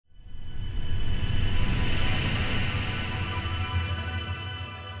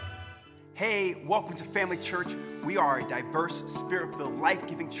Hey, welcome to Family Church. We are a diverse, spirit-filled,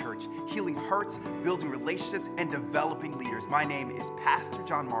 life-giving church, healing hurts, building relationships, and developing leaders. My name is Pastor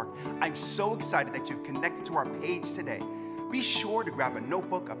John Mark. I'm so excited that you've connected to our page today. Be sure to grab a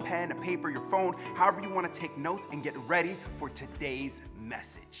notebook, a pen, a paper, your phone, however you want to take notes, and get ready for today's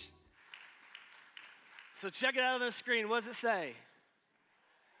message. So check it out on the screen. What does it say?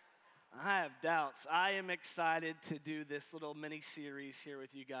 I have doubts. I am excited to do this little mini-series here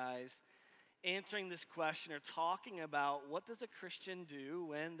with you guys, answering this question or talking about what does a Christian do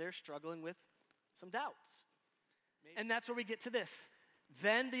when they're struggling with some doubts. And that's where we get to this.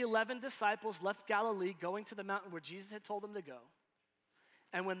 Then the 11 disciples left Galilee, going to the mountain where Jesus had told them to go.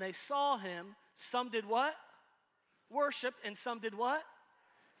 And when they saw him, some did what? Worshipped, and some did what?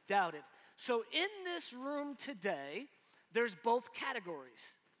 Doubted. So in this room today, there's both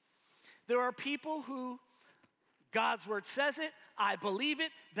categories. There are people who God's word says it, I believe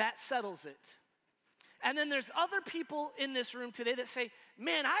it, that settles it. And then there's other people in this room today that say,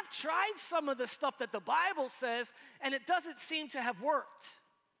 man, I've tried some of the stuff that the Bible says, and it doesn't seem to have worked.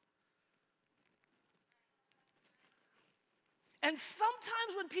 And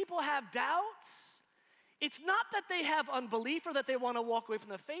sometimes when people have doubts, it's not that they have unbelief or that they want to walk away from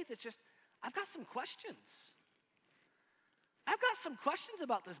the faith. It's just, I've got some questions. I've got some questions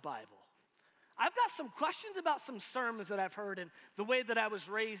about this Bible. I've got some questions about some sermons that I've heard and the way that I was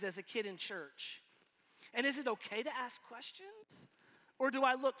raised as a kid in church. And is it okay to ask questions? Or do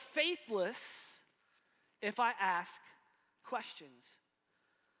I look faithless if I ask questions?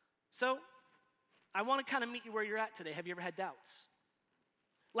 So I want to kind of meet you where you're at today. Have you ever had doubts?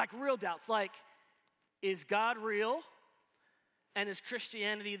 Like real doubts, like, is God real? And is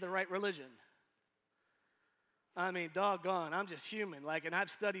Christianity the right religion? I mean, doggone, I'm just human. And I've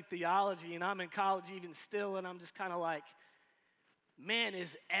studied theology, and I'm in college even still, and I'm just kind of like, man,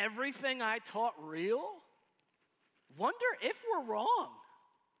 is everything I taught real? Wonder if we're wrong.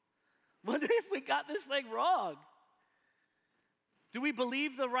 Wonder if we got this thing wrong. Do we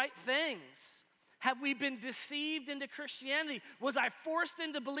believe the right things? Have we been deceived into Christianity? Was I forced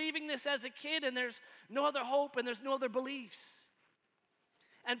into believing this as a kid, and there's no other hope, and there's no other beliefs?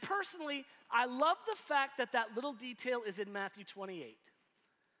 And personally, I love the fact that that little detail is in Matthew 28.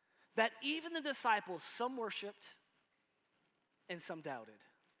 That even the disciples, some worshiped and some doubted.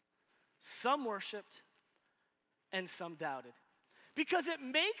 Some worshiped and some doubted. Because it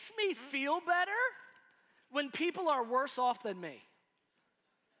makes me feel better when people are worse off than me.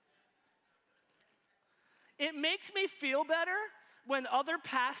 It makes me feel better when other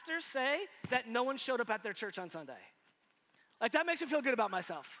pastors say that no one showed up at their church on Sunday. That makes me feel good about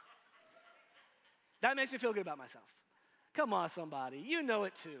myself. That makes me feel good about myself. Come on, somebody. You know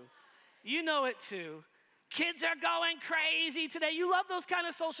it too. You know it too. Kids are going crazy today. You love those kind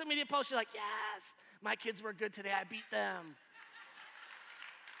of social media posts. You're like, yes, my kids were good today. I beat them.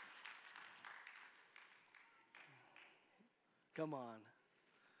 Come on.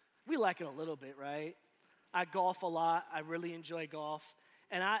 We like it a little bit, right? I golf a lot. I really enjoy golf.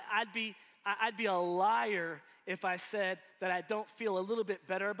 And I'd be a liar if I said that I don't feel a little bit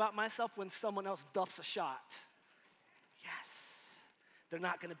better about myself when someone else duffs a shot. Yes, they're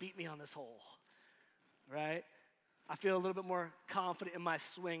not going to beat me on this hole, right? I feel a little bit more confident in my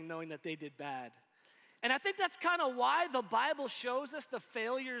swing knowing that they did bad. And I think that's kind of why the Bible shows us the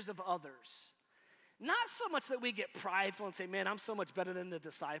failures of others. Not so much that we get prideful and say, man, I'm so much better than the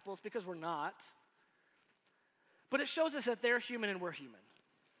disciples, because we're not. But it shows us that they're human and we're human.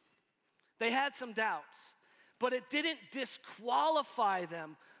 They had some doubts, but it didn't disqualify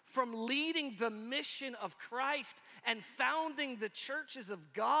them from leading the mission of Christ and founding the churches of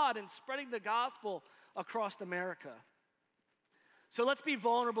God and spreading the gospel across America. So let's be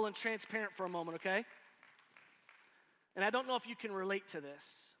vulnerable and transparent for a moment, okay? And I don't know if you can relate to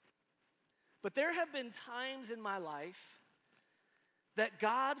this, but there have been times in my life that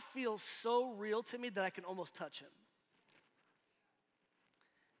God feels so real to me that I can almost touch him.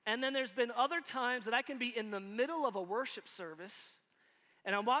 And then there's been other times that I can be in the middle of a worship service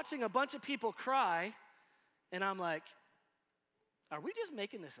and I'm watching a bunch of people cry and I'm like, are we just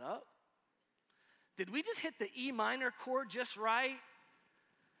making this up? Did we just hit the E minor chord just right?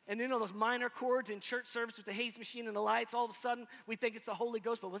 And you know those minor chords in church service with the haze machine and the lights, all of a sudden we think it's the Holy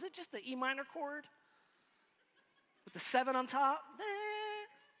Ghost, but was it just the E minor chord? With the 7 on top?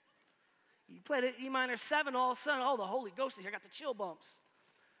 You played an E minor 7, all of a sudden, oh, the Holy Ghost is here, I got the chill bumps.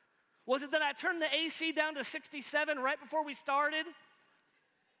 Was it that I turned the AC down to 67 right before we started?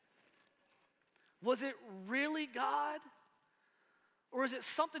 Was it really God? Or is it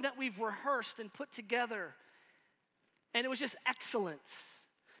something that we've rehearsed and put together and it was just excellence?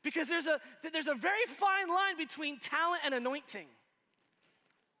 Because there's a very fine line between talent and anointing.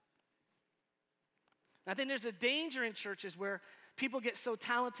 I think there's a danger in churches where people get so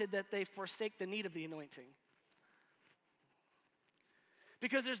talented that they forsake the need of the anointing.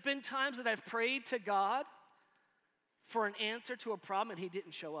 Because there's been times that I've prayed to God for an answer to a problem and he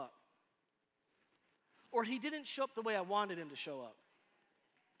didn't show up. Or he didn't show up the way I wanted him to show up.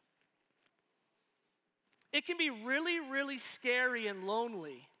 It can be really, really scary and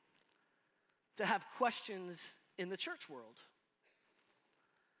lonely to have questions in the church world.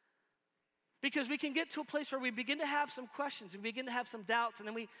 Because we can get to a place where we begin to have some questions, we begin to have some doubts, and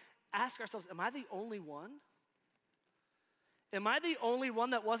then we ask ourselves, am I the only one? Am I the only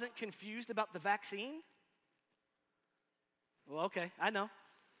one that wasn't confused about the vaccine? Well, okay, I know.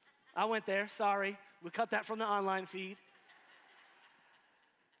 I went there, sorry. We cut that from the online feed.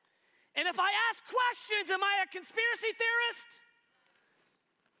 And if I ask questions, am I a conspiracy theorist?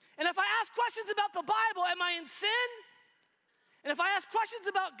 And if I ask questions about the Bible, am I in sin? And if I ask questions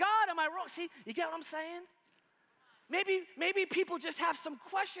about God, am I wrong? See, you get what I'm saying? Maybe people just have some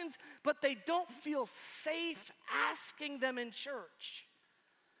questions, but they don't feel safe asking them in church.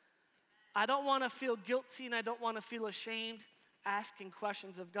 I don't want to feel guilty and I don't want to feel ashamed asking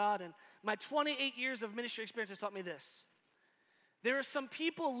questions of God. And my 28 years of ministry experience has taught me this. There are some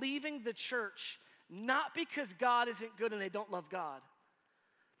people leaving the church not because God isn't good and they don't love God,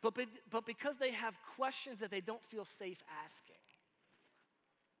 but because they have questions that they don't feel safe asking.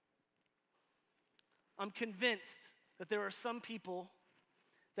 I'm convinced that there are some people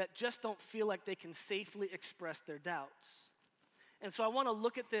that just don't feel like they can safely express their doubts. And so I want to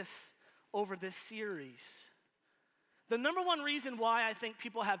look at this over this series. The number one reason why I think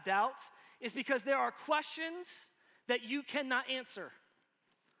people have doubts is because there are questions that you cannot answer.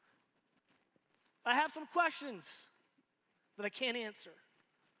 I have some questions that I can't answer.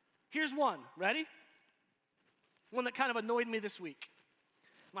 Here's one. Ready? One that kind of annoyed me this week.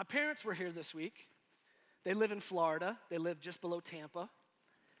 My parents were here this week. They live in Florida. They live just below Tampa.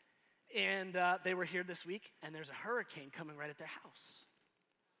 And they were here this week, and there's a hurricane coming right at their house,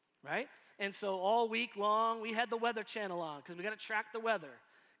 right? And so all week long, we had the Weather Channel on because we got to track the weather.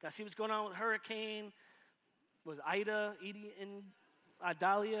 Got to see what's going on with the hurricane. Was Ida, Edie, and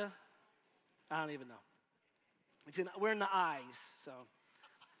Idalia? I don't even know. We're in the eyes, so.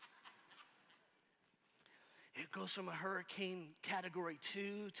 It goes from a hurricane category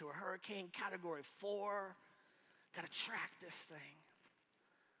 2 to a hurricane category 4. Got to track this thing.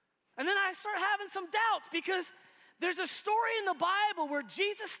 And then I start having some doubts because there's a story in the Bible where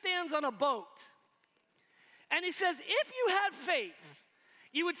Jesus stands on a boat. And he says, if you had faith,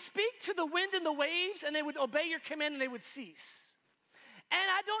 you would speak to the wind and the waves, and they would obey your command, and they would cease. And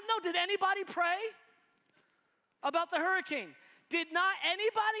I don't know, did anybody pray about the hurricane? Did not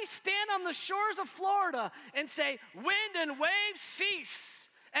anybody stand on the shores of Florida and say, wind and waves cease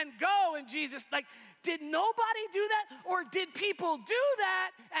and go? And Jesus, did nobody do that? Or did people do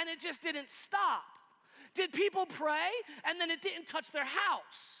that and it just didn't stop? Did people pray and then it didn't touch their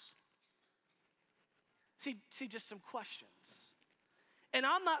house? See, just some questions. And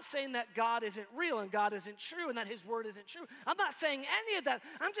I'm not saying that God isn't real and God isn't true and that his word isn't true. I'm not saying any of that.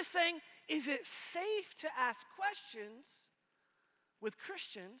 I'm just saying, is it safe to ask questions with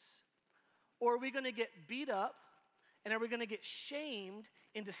Christians, or are we going to get beat up and are we going to get shamed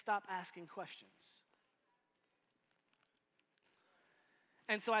into stop asking questions?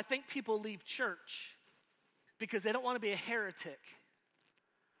 And so I think people leave church because they don't want to be a heretic.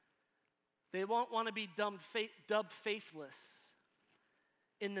 They won't want to be dubbed faithless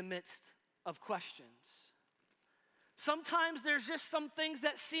in the midst of questions. Sometimes there's just some things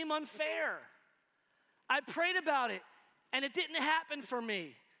that seem unfair. I prayed about it, and it didn't happen for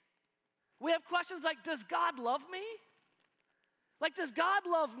me. We have questions like, does God love me? Does God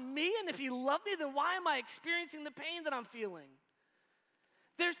love me? And if he loved me, then why am I experiencing the pain that I'm feeling?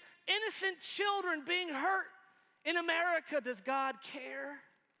 There's innocent children being hurt in America. Does God care?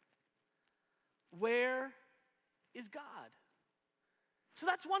 Where is God? So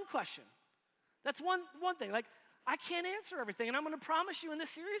that's one question. That's one thing. I can't answer everything, and I'm going to promise you in this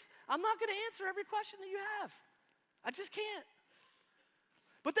series, I'm not going to answer every question that you have. I just can't.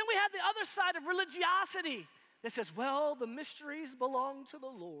 But then we have the other side of religiosity that says, well, the mysteries belong to the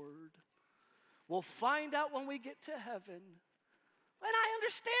Lord. We'll find out when we get to heaven. And I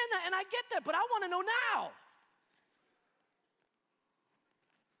understand that, and I get that, but I want to know now.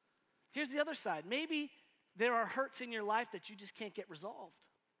 Here's the other side. Maybe there are hurts in your life that you just can't get resolved.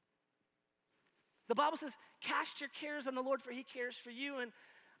 The Bible says, cast your cares on the Lord, for he cares for you. And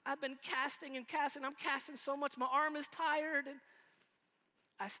I've been casting and casting. I'm casting so much, my arm is tired. And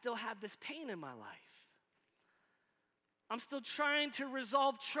I still have this pain in my life. I'm still trying to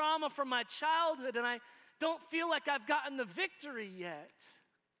resolve trauma from my childhood, and I don't feel like I've gotten the victory yet.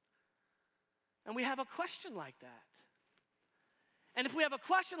 And we have a question like that. And if we have a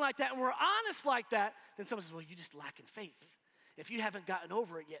question like that and we're honest like that, then someone says, well, you're just lacking faith. If you haven't gotten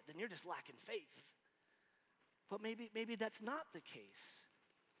over it yet, then you're just lacking faith. But maybe that's not the case.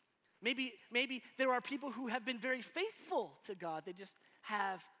 Maybe there are people who have been very faithful to God. They just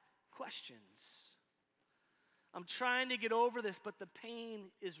have questions. I'm trying to get over this, but the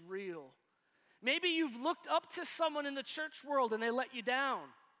pain is real. Maybe you've looked up to someone in the church world and they let you down.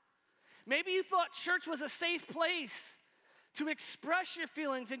 Maybe you thought church was a safe place to express your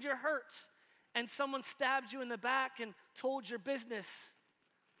feelings and your hurts, and someone stabbed you in the back and told your business.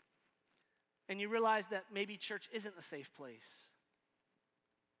 And you realize that maybe church isn't a safe place.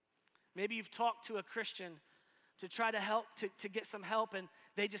 Maybe you've talked to a Christian to try to help, to get some help, and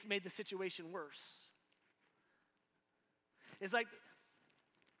they just made the situation worse. It's like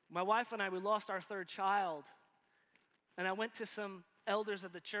my wife and I, we lost our third child, and I went to some elders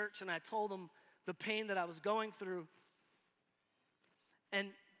of the church and I told them the pain that I was going through. And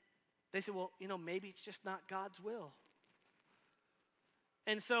they said, well, maybe it's just not God's will.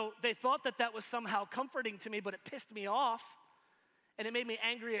 And so they thought that that was somehow comforting to me, but it pissed me off and it made me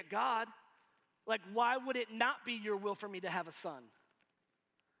angry at God. Like, why would it not be your will for me to have a son?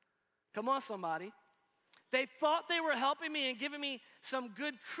 Come on, somebody. They thought they were helping me and giving me some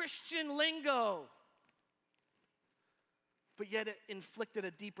good Christian lingo. But yet it inflicted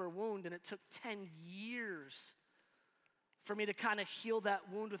a deeper wound, and it took 10 years for me to kind of heal that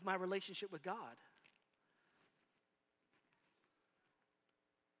wound with my relationship with God.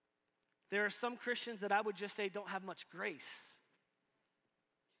 There are some Christians that I would just say don't have much grace.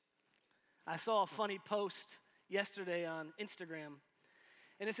 I saw a funny post yesterday on Instagram,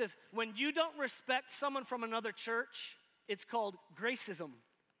 and it says, when you don't respect someone from another church, it's called gracism.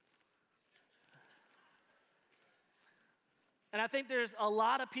 And I think there's a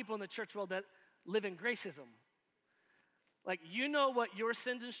lot of people in the church world that live in gracism. Like, you know what your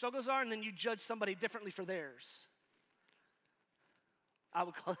sins and struggles are, and then you judge somebody differently for theirs. I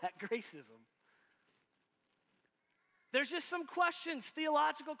would call that gracism. There's just some questions,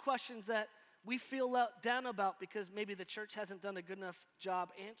 theological questions, that we feel let down about because maybe the church hasn't done a good enough job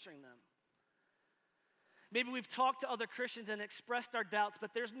answering them. Maybe we've talked to other Christians and expressed our doubts,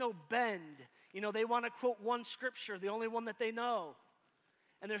 but there's no bend. They want to quote one scripture, the only one that they know.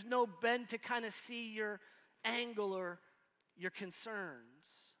 And there's no bend to kind of see your angle or your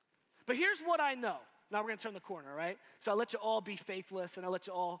concerns. But here's what I know. Now we're going to turn the corner, right? So I'll let you all be faithless, and I'll let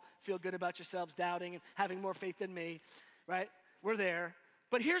you all feel good about yourselves, doubting and having more faith than me, right? We're there.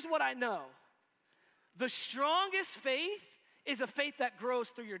 But here's what I know. The strongest faith is a faith that grows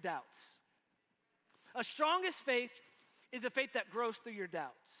through your doubts. A strongest faith is a faith that grows through your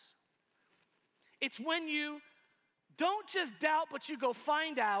doubts. It's when you don't just doubt, but you go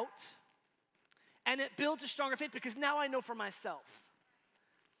find out, and it builds a stronger faith, because now I know for myself.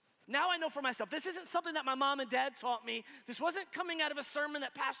 Now I know for myself. This isn't something that my mom and dad taught me. This wasn't coming out of a sermon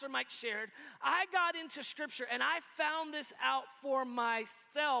that Pastor Mike shared. I got into Scripture, and I found this out for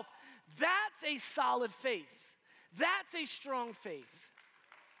myself. That's a solid faith. That's a strong faith.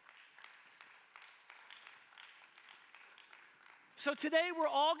 So today we're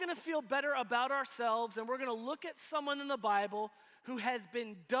all going to feel better about ourselves, and we're going to look at someone in the Bible who has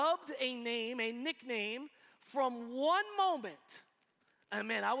been dubbed a name, a nickname, from one moment. And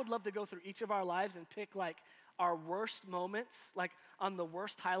man, I would love to go through each of our lives and pick like our worst moments, like on the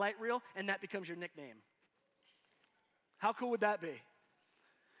worst highlight reel, and that becomes your nickname. How cool would that be?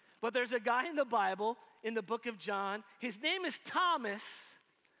 But there's a guy in the Bible, in the book of John. His name is Thomas,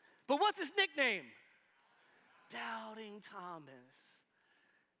 but what's his nickname? Doubting Thomas.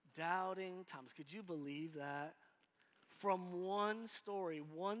 Doubting Thomas. Could you believe that? From one story,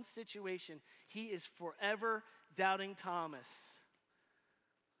 one situation, he is forever doubting Thomas.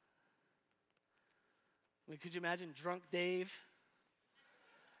 I mean, could you imagine drunk Dave?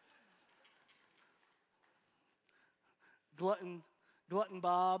 Glutton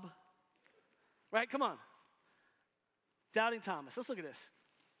Bob. Right, come on. Doubting Thomas. Let's look at this.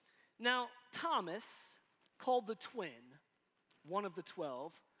 Now, Thomas, called the twin, one of the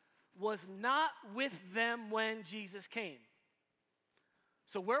 12, was not with them when Jesus came.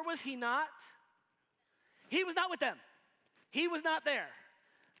 So where was he not? He was not with them. He was not there.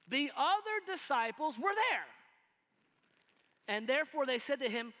 The other disciples were there. And therefore they said to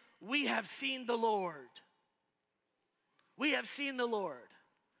him, "We have seen the Lord." We have seen the Lord.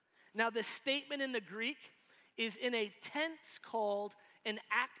 Now, this statement in the Greek is in a tense called an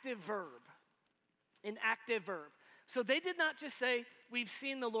active verb. An active verb. So they did not just say, we've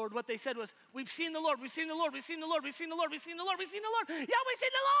seen the Lord. What they said was, we've seen the Lord, we've seen the Lord, we've seen the Lord, we've seen the Lord, we've seen the Lord, we've seen the Lord. Yeah, we've seen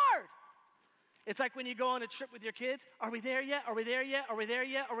the Lord. It's like when you go on a trip with your kids. Are we there yet? Are we there yet? Are we there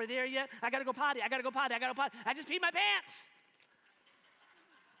yet? Are we there yet? I gotta go potty, I gotta go potty, I gotta go potty. I just peed my pants.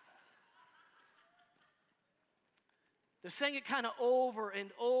 They're saying it kind of over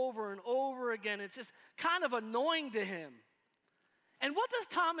and over and over again. It's just kind of annoying to him. And what does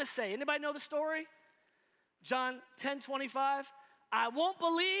Thomas say? Anybody know the story? John 10:25. I won't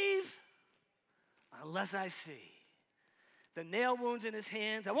believe unless I see the nail wounds in his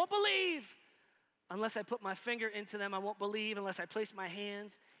hands. I won't believe unless I put my finger into them. I won't believe unless I place my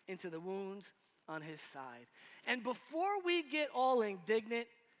hands into the wounds on his side. And before we get all indignant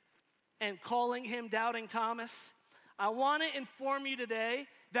and calling him Doubting Thomas, I want to inform you today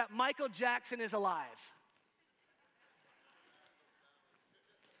that Michael Jackson is alive.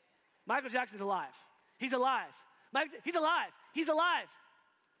 Michael Jackson is alive. He's alive. He's alive. He's alive.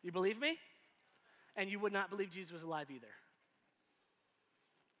 You believe me? And you would not believe Jesus was alive either.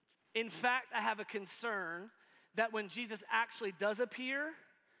 In fact, I have a concern that when Jesus actually does appear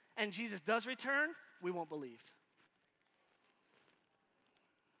and Jesus does return, we won't believe.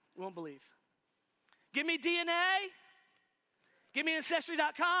 We won't believe. Give me DNA. Give me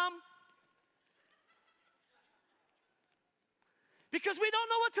Ancestry.com. Because we don't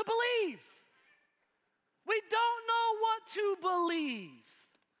know what to believe. We don't know what to believe.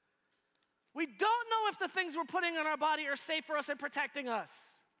 We don't know if the things we're putting on our body are safe for us and protecting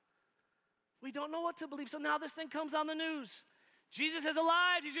us. We don't know what to believe. So now this thing comes on the news. Jesus is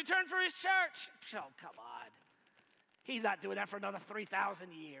alive. He's returned for his church. Oh, come on. He's not doing that for another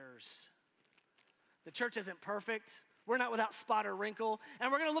 3,000 years. The church isn't perfect. We're not without spot or wrinkle.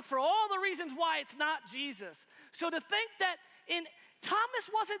 And we're going to look for all the reasons why it's not Jesus. So to think that Thomas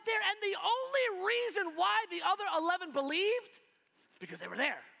wasn't there, and the only reason why the other 11 believed, because they were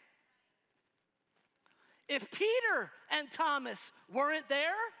there. If Peter and Thomas weren't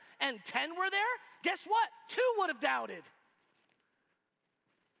there and 10 were there, guess what? 2 would have doubted.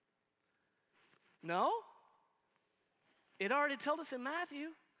 No? It already told us in Matthew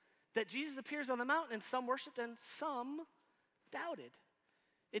that Jesus appears on the mountain and some worshiped and some doubted.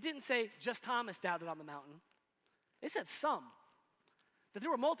 It didn't say just Thomas doubted on the mountain. It said some. That there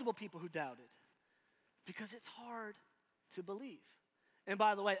were multiple people who doubted. Because it's hard to believe. And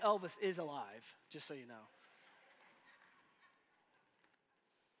by the way, Elvis is alive, just so you know.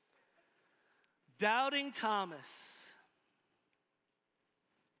 Doubting Thomas.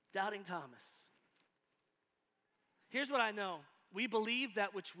 Doubting Thomas. Here's what I know. We believe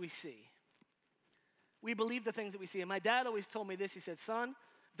that which we see. We believe the things that we see. And my dad always told me this. He said, son,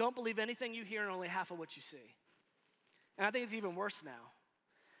 don't believe anything you hear and only half of what you see. And I think it's even worse now.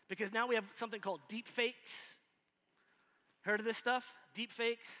 Because now we have something called deep fakes. Heard of this stuff? Deep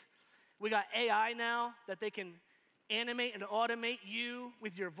fakes. We got AI now that they can animate and automate you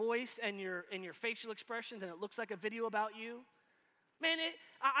with your voice and your facial expressions, and it looks like a video about you. Man,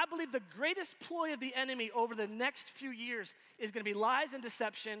 I believe the greatest ploy of the enemy over the next few years is going to be lies and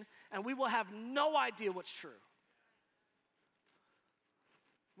deception, and we will have no idea what's true.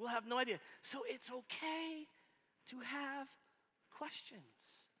 We'll have no idea. So it's okay to have questions.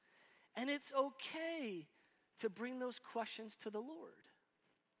 And it's okay to bring those questions to the Lord.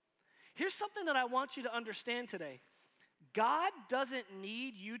 Here's something that I want you to understand today. God doesn't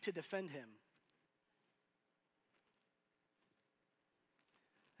need you to defend him.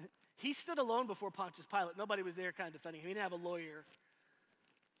 He stood alone before Pontius Pilate. Nobody was there kind of defending him. He didn't have a lawyer.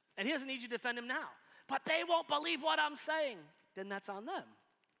 And he doesn't need you to defend him now. But they won't believe what I'm saying. Then that's on them.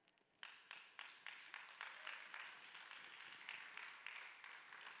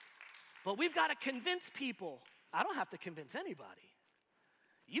 But we've got to convince people. I don't have to convince anybody.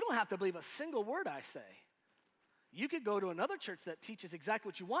 You don't have to believe a single word I say. You could go to another church that teaches exactly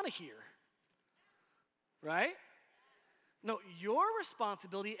what you want to hear. Right? No, your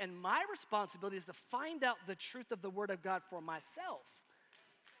responsibility and my responsibility is to find out the truth of the Word of God for myself.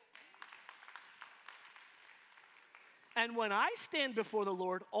 And when I stand before the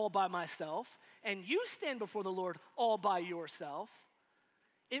Lord all by myself, and you stand before the Lord all by yourself,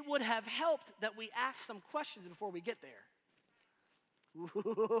 it would have helped that we ask some questions before we get there.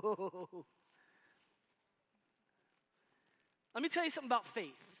 Whoa. Let me tell you something about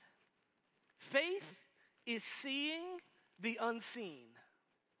faith. Faith is seeing the unseen.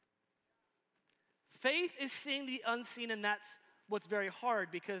 Faith is seeing the unseen, and that's what's very hard,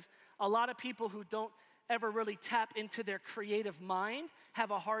 because a lot of people who don't ever really tap into their creative mind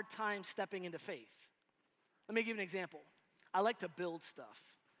have a hard time stepping into faith. Let me give you an example. I like to build stuff.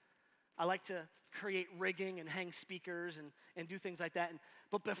 I like to create rigging and hang speakers and do things like that.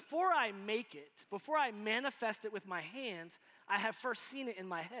 But before I make it, before I manifest it with my hands, I have first seen it in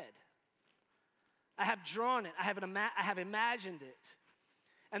my head. I have drawn it. I have imagined it.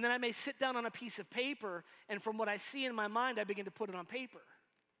 And then I may sit down on a piece of paper, and from what I see in my mind, I begin to put it on paper.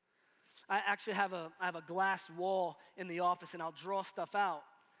 I actually have a glass wall in the office, and I'll draw stuff out.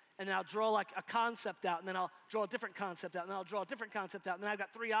 And then I'll draw like a concept out, and then I'll draw a different concept out, and then I'll draw a different concept out, and then I've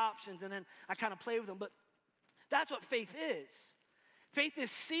got 3 options, and then I kind of play with them. But that's what faith is. Faith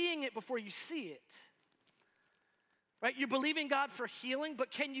is seeing it before you see it. Right? You're believing God for healing, but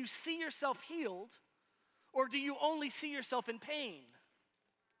can you see yourself healed, or do you only see yourself in pain?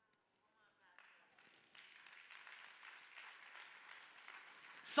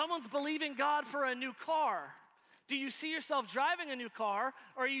 Someone's believing God for a new car. Do you see yourself driving a new car,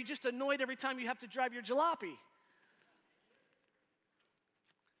 or are you just annoyed every time you have to drive your jalopy?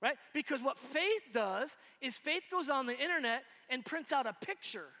 Right? Because what faith does is faith goes on the internet and prints out a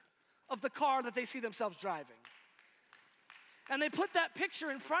picture of the car that they see themselves driving. And they put that picture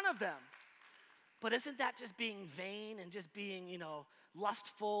in front of them. But isn't that just being vain and just being,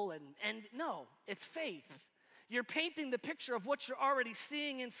 lustful? And no, it's faith. You're painting the picture of what you're already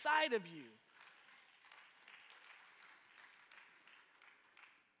seeing inside of you.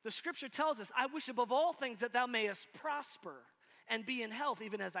 The scripture tells us, I wish above all things that thou mayest prosper and be in health,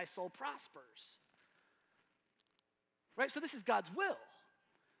 even as thy soul prospers. Right? So this is God's will.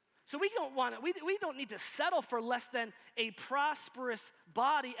 So we don't need to settle for less than a prosperous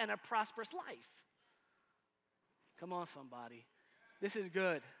body and a prosperous life. Come on, somebody. This is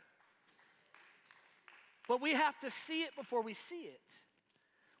good. But we have to see it before we see it.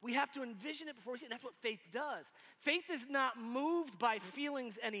 We have to envision it before we see it. And that's what faith does. Faith is not moved by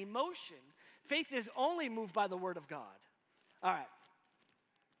feelings and emotion. Faith is only moved by the Word of God. All right.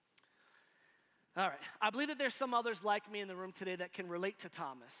 I believe that there's some others like me in the room today that can relate to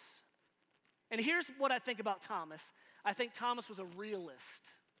Thomas. And here's what I think about Thomas. I think Thomas was a realist.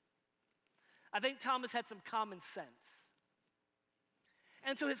 I think Thomas had some common sense.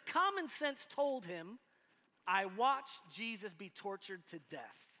 And so his common sense told him, I watched Jesus be tortured to death.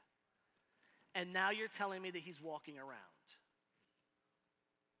 And now you're telling me that he's walking around.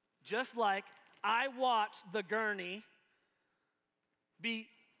 Just like I watched the gurney be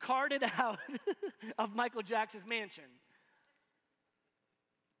carted out of Michael Jackson's mansion.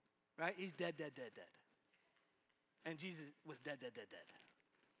 Right? He's dead. And Jesus was dead.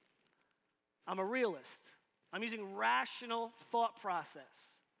 I'm a realist. I'm using rational thought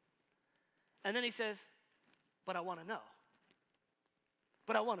process. And then he says, but I want to know.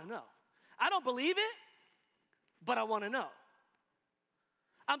 I don't believe it, but I want to know.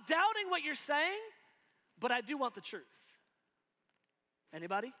 I'm doubting what you're saying, but I do want the truth.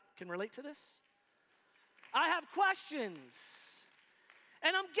 Anybody can relate to this? I have questions.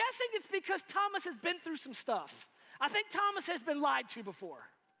 And I'm guessing it's because Thomas has been through some stuff. I think Thomas has been lied to before.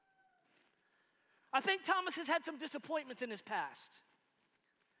 I think Thomas has had some disappointments in his past,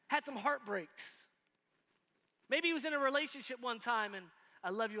 had some heartbreaks. Maybe he was in a relationship one time and I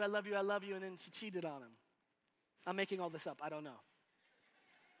love you, and then she cheated on him. I'm making all this up, I don't know.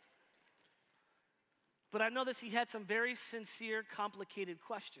 But I know that he had some very sincere, complicated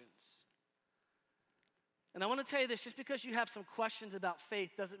questions. And I want to tell you this, just because you have some questions about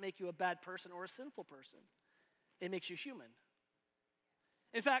faith doesn't make you a bad person or a sinful person. It makes you human.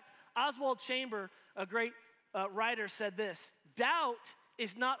 In fact, Oswald Chamber, a great writer, said this: doubt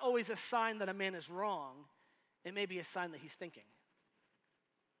is not always a sign that a man is wrong. It may be a sign that he's thinking.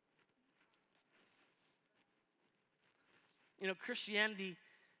 Christianity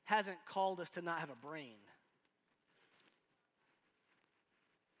hasn't called us to not have a brain.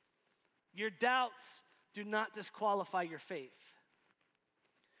 Your doubts do not disqualify your faith.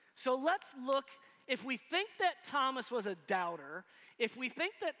 So let's look, if we think that Thomas was a doubter, if we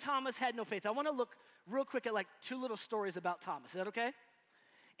think that Thomas had no faith, I want to look real quick at like 2 little stories about Thomas. Is that okay?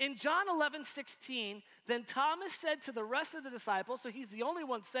 In John 11:16, then Thomas said to the rest of the disciples, so he's the only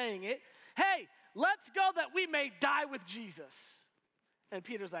one saying it, hey, let's go that we may die with Jesus. And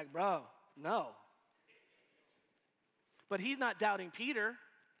Peter's like, bro, no. But he's not doubting Peter.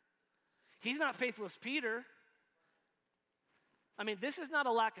 He's not faithless Peter. I mean, this is not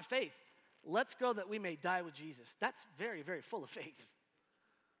a lack of faith. Let's go that we may die with Jesus. That's very, very full of faith.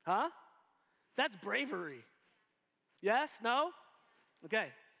 Huh? That's bravery. Yes? No? Okay.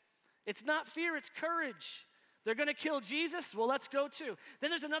 It's not fear, it's courage. They're going to kill Jesus? Well, let's go too.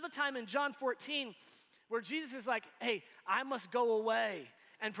 Then there's another time in John 14 where Jesus is like, hey, I must go away.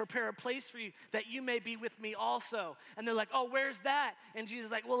 and prepare a place for you that you may be with me also. And they're like, oh, where's that? And Jesus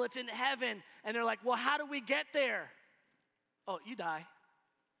is like, well, it's in heaven. And they're like, well, how do we get there? Oh, you die.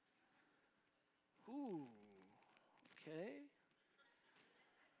 Ooh, okay.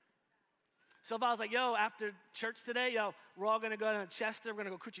 So if I was like, yo, after church today, we're all going to go to Chester. We're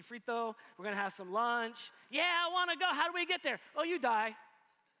going to go Cuchi Frito. We're going to have some lunch. Yeah, I want to go. How do we get there? Oh, you die.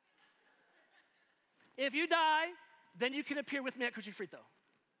 If you die, then you can appear with me at Cuchi Frito.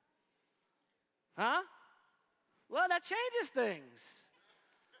 Huh? Well, that changes things.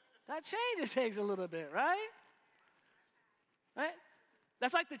 That changes things a little bit, right? Right?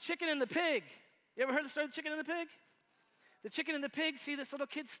 That's like the chicken and the pig. You ever heard the story of the chicken and the pig? The chicken and the pig see this little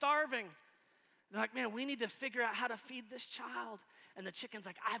kid starving. They're like, man, we need to figure out how to feed this child. And the chicken's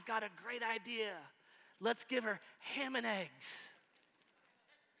like, I've got a great idea. Let's give her ham and eggs.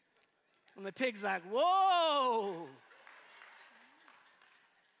 And the pig's like, whoa.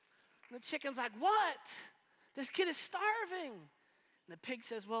 And the chicken's like, what? This kid is starving. And the pig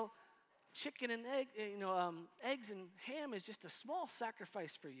says, well, chicken and eggs and ham is just a small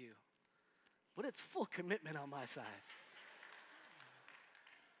sacrifice for you. But it's full commitment on my side.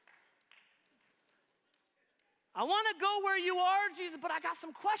 I want to go where you are, Jesus, but I got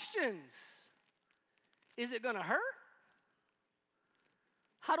some questions. Is it going to hurt?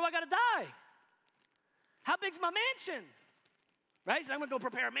 How do I got to die? How big's my mansion? Right? So I'm going to go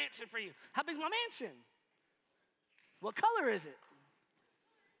prepare a mansion for you. How big's my mansion? What color is it?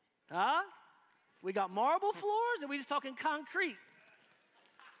 Huh? We got marble floors, or we just talking concrete?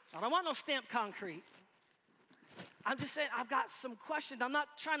 I don't want no stamped concrete. I'm just saying, I've got some questions. I'm not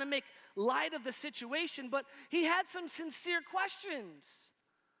trying to make light of the situation, but he had some sincere questions.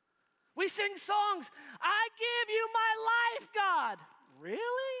 We sing songs, I give you my life, God.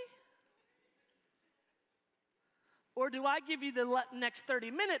 Really? Or do I give you the next 30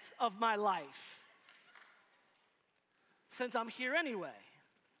 minutes of my life? Since I'm here anyway.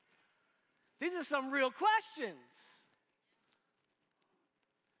 These are some real questions.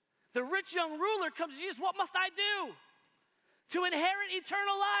 The rich young ruler comes to Jesus, what must I do to inherit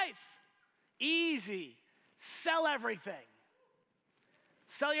eternal life? Easy. Sell everything.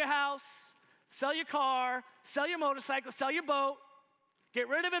 Sell your house, sell your car, sell your motorcycle, sell your boat, get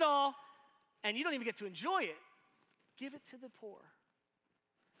rid of it all, and you don't even get to enjoy it. Give it to the poor.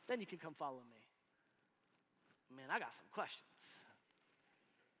 Then you can come follow me. Man, I got some questions.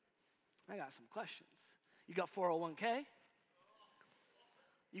 You got 401k?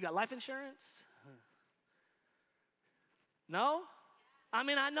 You got life insurance? No? I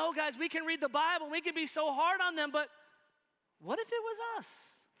mean, I know, guys, we can read the Bible, we can be so hard on them, but what if it was us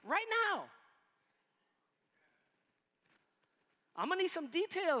right now? I'm going to need some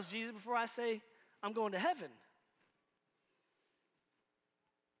details, Jesus, before I say I'm going to heaven.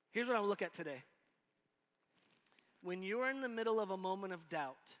 Here's what I will look at today. When you're in the middle of a moment of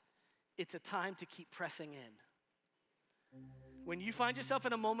doubt, it's a time to keep pressing in. When you find yourself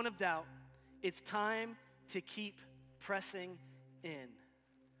in a moment of doubt, it's time to keep pressing in.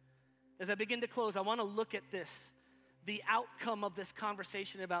 As I begin to close, I want to look at this, the outcome of this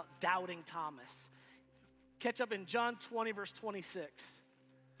conversation about doubting Thomas. Catch up in John 20, verse 26.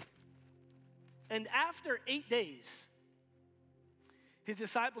 And after 8 days, his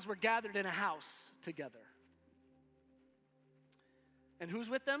disciples were gathered in a house together. And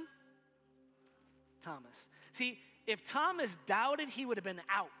who's with them? Thomas. See, if Thomas doubted, he would have been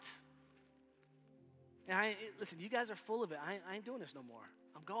out. And listen, you guys are full of it. I ain't doing this no more.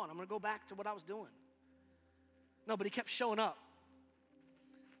 I'm going. I'm going to go back to what I was doing. No, but he kept showing up.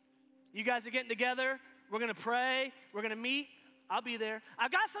 You guys are getting together. We're going to pray. We're going to meet. I'll be there. I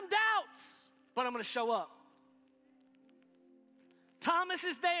got some doubts, but I'm going to show up. Thomas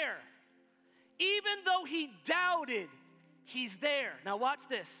is there. Even though he doubted, he's there. Now watch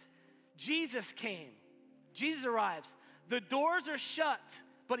this. Jesus came. Jesus arrives. The doors are shut,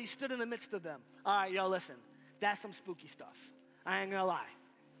 but he stood in the midst of them. All right, y'all, listen. That's some spooky stuff. I ain't gonna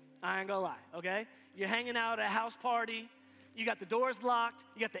lie, okay? You're hanging out at a house party. You got the doors locked.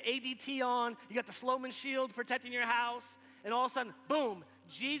 You got the ADT on. You got the Sloman shield protecting your house. And all of a sudden, boom,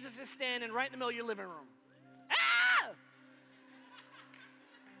 Jesus is standing right in the middle of your living room. Ah!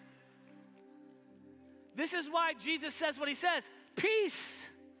 This is why Jesus says what he says. Peace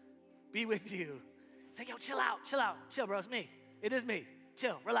be with you. It's like, yo, chill out, bro, it's me. It is me.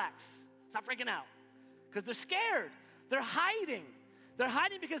 Chill, relax. Stop freaking out. Because they're scared. They're hiding. They're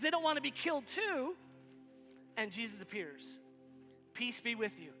hiding because they don't want to be killed too. And Jesus appears. Peace be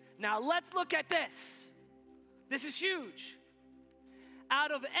with you. Now let's look at this. This is huge.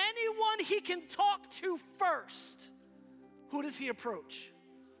 Out of anyone he can talk to first, who does he approach?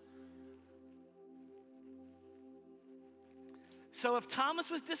 So if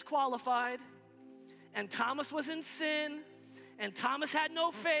Thomas was disqualified, and Thomas was in sin, and Thomas had no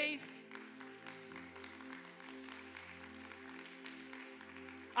faith,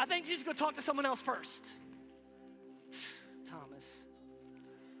 I think Jesus go talk to someone else first. Thomas,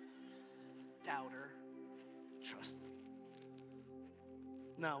 doubter, trust me.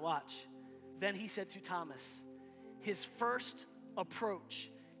 Now watch. Then he said to Thomas, his first approach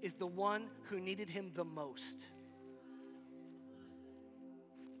is the one who needed him the most.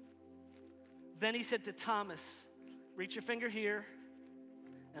 Then he said to Thomas, reach your finger here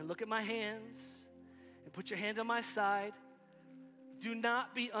and look at my hands and put your hand on my side. Do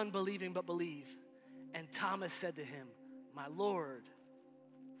not be unbelieving, but believe. And Thomas said to him, my Lord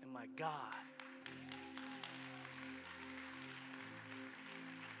and my God.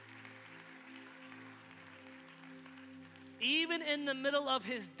 Even in the middle of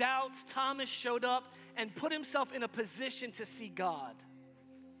his doubts, Thomas showed up and put himself in a position to see God.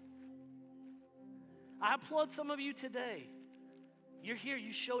 I applaud some of you today. You're here,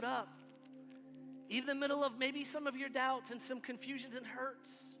 you showed up. Even in the middle of maybe some of your doubts and some confusions and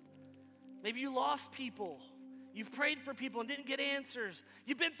hurts. Maybe you lost people. You've prayed for people and didn't get answers.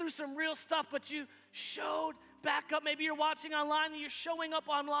 You've been through some real stuff, but you showed back up. Maybe you're watching online and you're showing up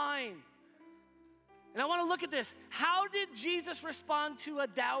online. And I want to look at this. How did Jesus respond to a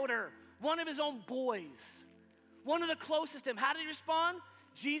doubter? One of his own boys. One of the closest to him. How did he respond?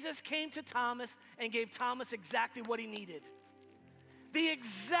 Jesus came to Thomas and gave Thomas exactly what he needed. The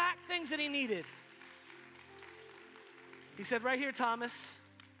exact things that he needed. He said, right here, Thomas.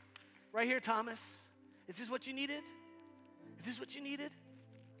 Right here, Thomas. Is this what you needed? Is this what you needed?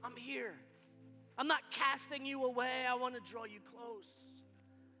 I'm here. I'm not casting you away. I want to draw you close.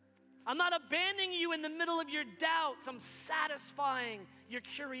 I'm not abandoning you in the middle of your doubts. I'm satisfying your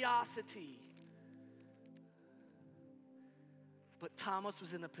curiosity. But Thomas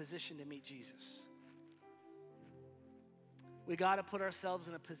was in a position to meet Jesus. We got to put ourselves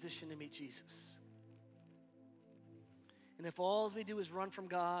in a position to meet Jesus. And if all we do is run from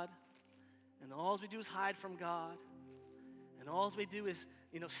God, and all we do is hide from God, and all we do is,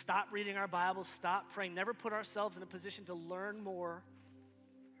 stop reading our Bibles, stop praying, never put ourselves in a position to learn more,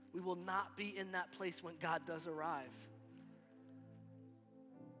 we will not be in that place when God does arrive.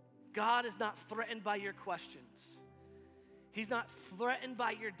 God is not threatened by your questions. He's not threatened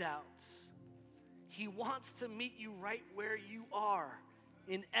by your doubts. He wants to meet you right where you are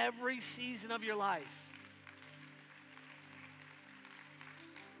in every season of your life.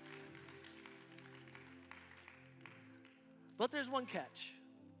 But there's one catch.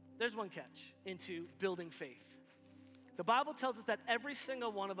 There's one catch into building faith. The Bible tells us that every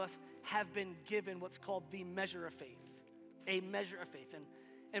single one of us have been given what's called the measure of faith. A measure of faith.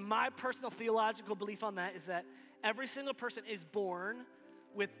 And my personal theological belief on that is that every single person is born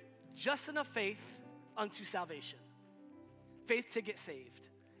with just enough faith unto salvation. Faith to get saved.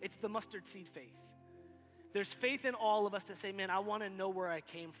 It's the mustard seed faith. There's faith in all of us to say, man, I want to know where I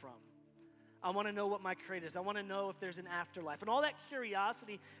came from. I want to know what my creator is. I want to know if there's an afterlife. And all that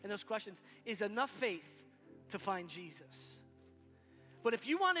curiosity and those questions is enough faith to find Jesus. But if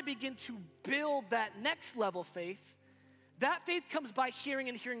you want to begin to build that next level faith, that faith comes by hearing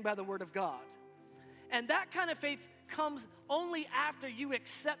and hearing by the word of God. And that kind of faith comes only after you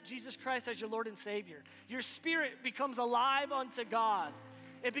accept Jesus Christ as your Lord and Savior. Your spirit becomes alive unto God.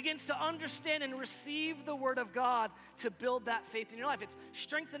 It begins to understand and receive the word of God to build that faith in your life. It's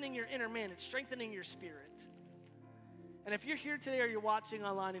strengthening your inner man. It's strengthening your spirit. And if you're here today or you're watching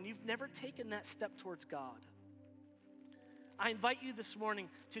online and you've never taken that step towards God, I invite you this morning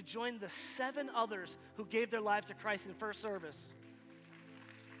to join the 7 others who gave their lives to Christ in first service.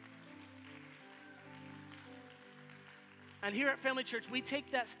 And here at Family Church, we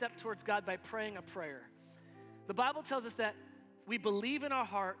take that step towards God by praying a prayer. The Bible tells us that we believe in our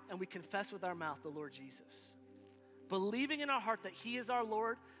heart and we confess with our mouth the Lord Jesus. Believing in our heart that he is our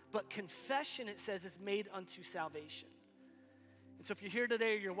Lord, but confession, it says, is made unto salvation. And so if you're here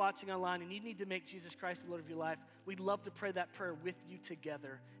today or you're watching online and you need to make Jesus Christ the Lord of your life, we'd love to pray that prayer with you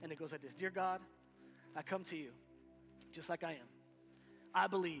together. And it goes like this. Dear God, I come to you just like I am. I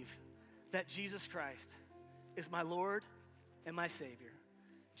believe that Jesus Christ is my Lord and my Savior.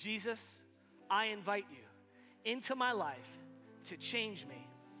 Jesus, I invite you into my life to change me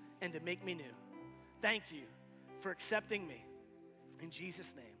and to make me new. Thank you for accepting me. In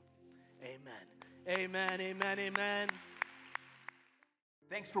Jesus' name, amen. Amen, amen, amen.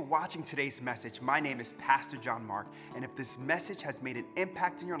 Thanks for watching today's message. My name is Pastor John Mark, and if this message has made an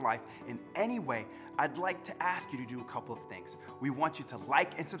impact in your life in any way, I'd like to ask you to do a couple of things. We want you to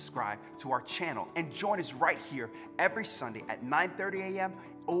like and subscribe to our channel and join us right here every Sunday at 9:30 a.m.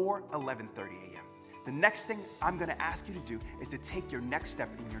 or 11:30 a.m. The next thing I'm going to ask you to do is to take your next step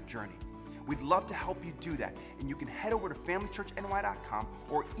in your journey. We'd love to help you do that, and you can head over to familychurchny.com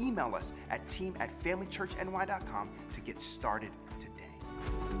or email us at team@familychurchny.com to get started today.